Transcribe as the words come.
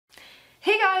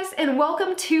Hey guys, and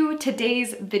welcome to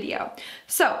today's video.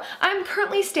 So I'm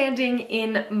currently standing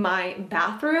in my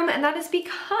bathroom, and that is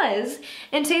because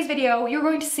in today's video you're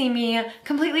going to see me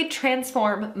completely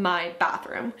transform my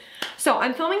bathroom. So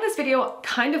I'm filming this video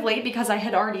kind of late because I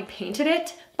had already painted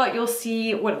it, but you'll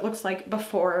see what it looks like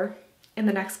before in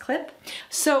the next clip.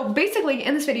 So basically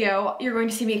in this video you're going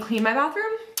to see me clean my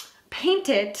bathroom, paint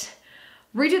it,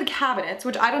 redo the cabinets,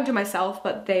 which I don't do myself,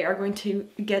 but they are going to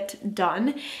get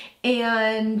done,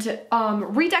 and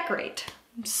redecorate.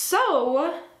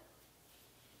 So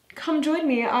come join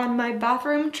me on my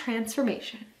bathroom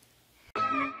transformation.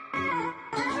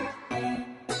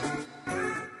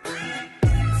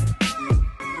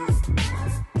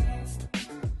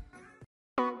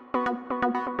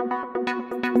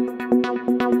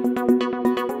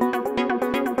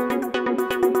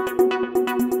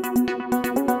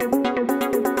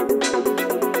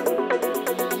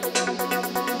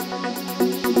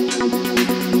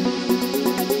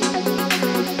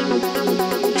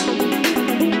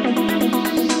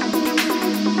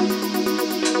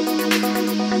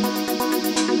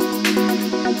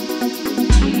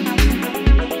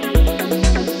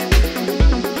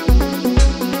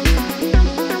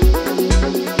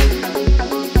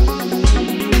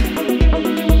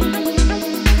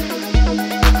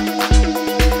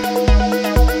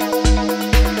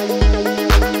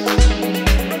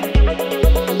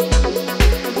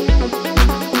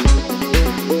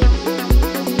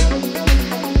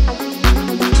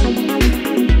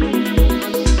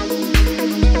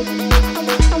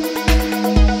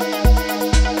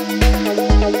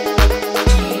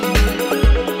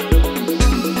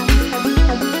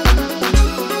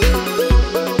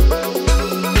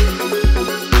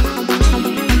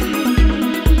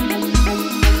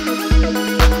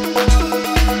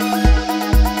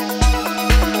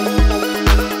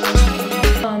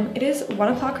 It is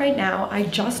 1 o'clock right now. I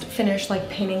just finished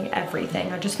painting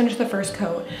everything. I just finished the first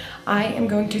coat. I am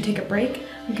going to take a break.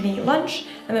 I'm gonna eat lunch,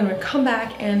 and then I'm gonna come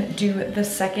back and do the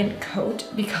second coat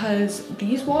because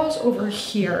these walls over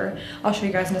here, I'll show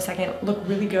you guys in a second, look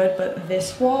really good, but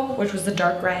this wall, which was the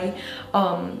dark gray,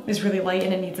 is really light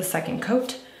and it needs a second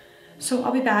coat. So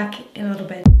I'll be back in a little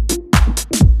bit.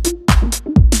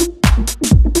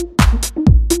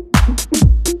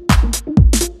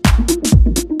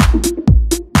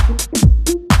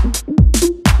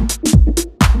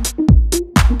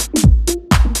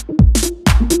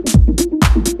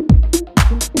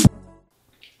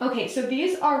 Okay, so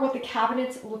these are what the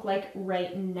cabinets look like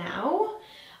right now.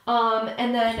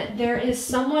 And then there is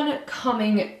someone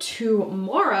coming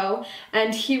tomorrow,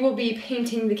 and he will be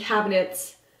painting the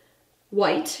cabinets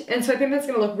white. And so I think that's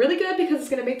gonna look really good because it's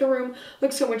gonna make the room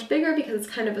look so much bigger because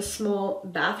it's kind of a small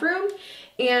bathroom.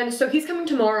 And so he's coming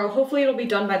tomorrow. Hopefully it'll be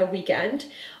done by the weekend.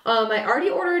 I already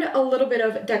ordered a little bit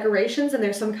of decorations, and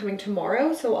there's some coming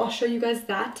tomorrow. So I'll show you guys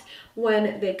that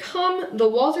when they come. The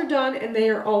walls are done and they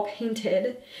are all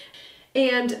painted.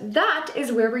 And that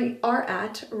is where we are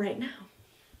at right now.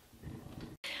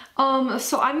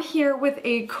 So I'm here with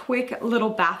a quick little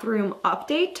bathroom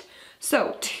update.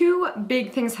 So 2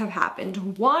 big things have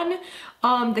happened. 1,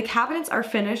 the cabinets are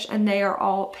finished and they are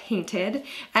all painted.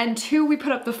 And 2, we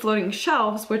put up the floating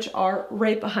shelves, which are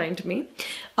right behind me.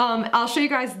 I'll show you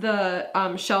guys the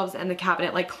shelves and the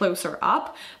cabinet closer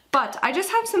up. But I just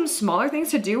have some smaller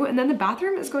things to do, and then the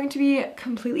bathroom is going to be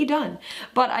completely done.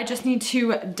 But I just need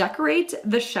to decorate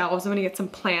the shelves. I'm gonna get some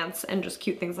plants and just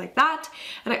cute things like that.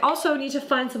 And I also need to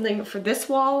find something for this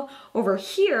wall over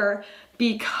here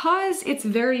because it's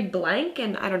very blank,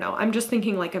 and I don't know, I'm just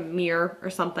thinking like a mirror or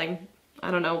something. I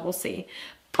don't know, we'll see.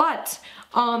 But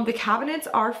the cabinets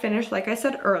are finished, like I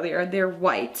said earlier, they're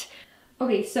white.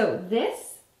 Okay, so this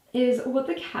is what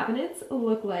the cabinets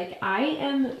look like. I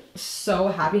am so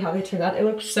happy how they turned out. They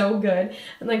look so good,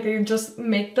 and they just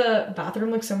make the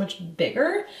bathroom look so much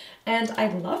bigger, and I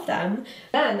love them.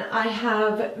 Then I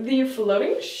have the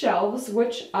floating shelves,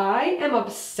 which I am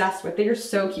obsessed with. They are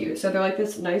so cute. So they're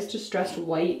this nice distressed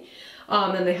white,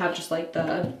 and they have just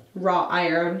the wrought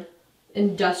iron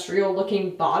industrial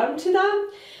looking bottom to them.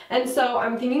 And so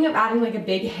I'm thinking of adding a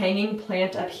big hanging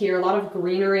plant up here, a lot of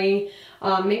greenery,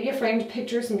 maybe a framed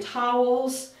picture, some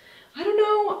towels. I don't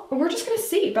know, we're just gonna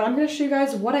see, but I'm gonna show you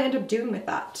guys what I end up doing with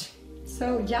that.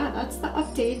 So yeah, that's the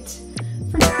update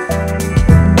for now.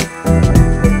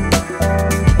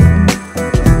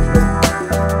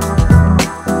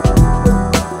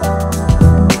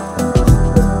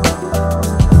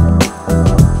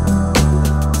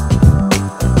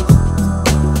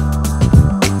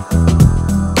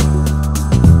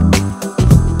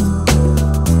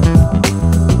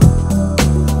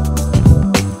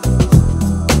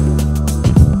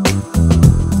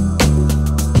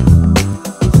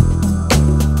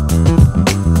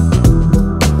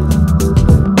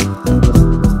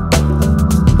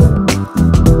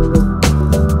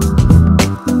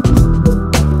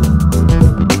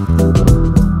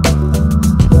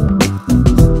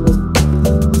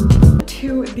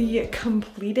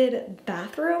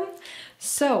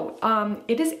 So,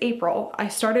 it is April. I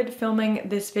started filming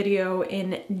this video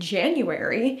in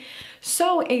January,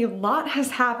 so a lot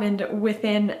has happened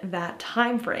within that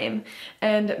time frame.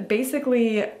 And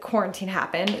basically, quarantine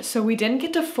happened, so we didn't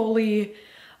get to fully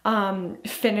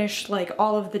finish like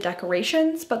all of the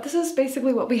decorations, but this is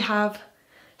basically what we have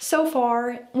so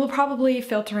far. We'll probably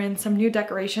filter in some new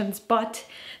decorations, but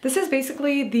this is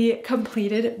basically the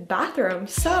completed bathroom.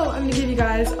 So I'm gonna give you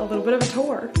guys a little bit of a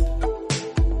tour.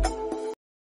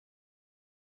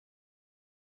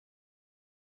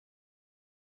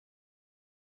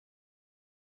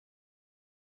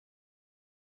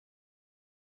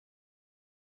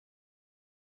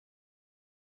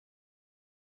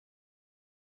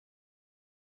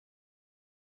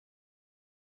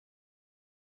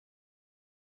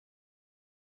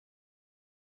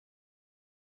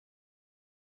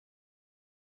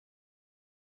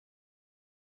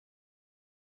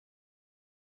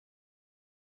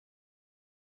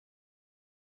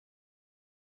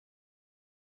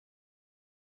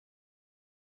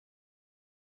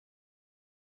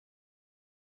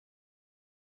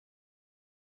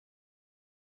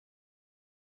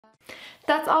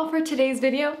 That's all for today's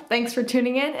video. Thanks for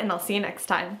tuning in, and I'll see you next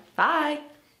time. Bye!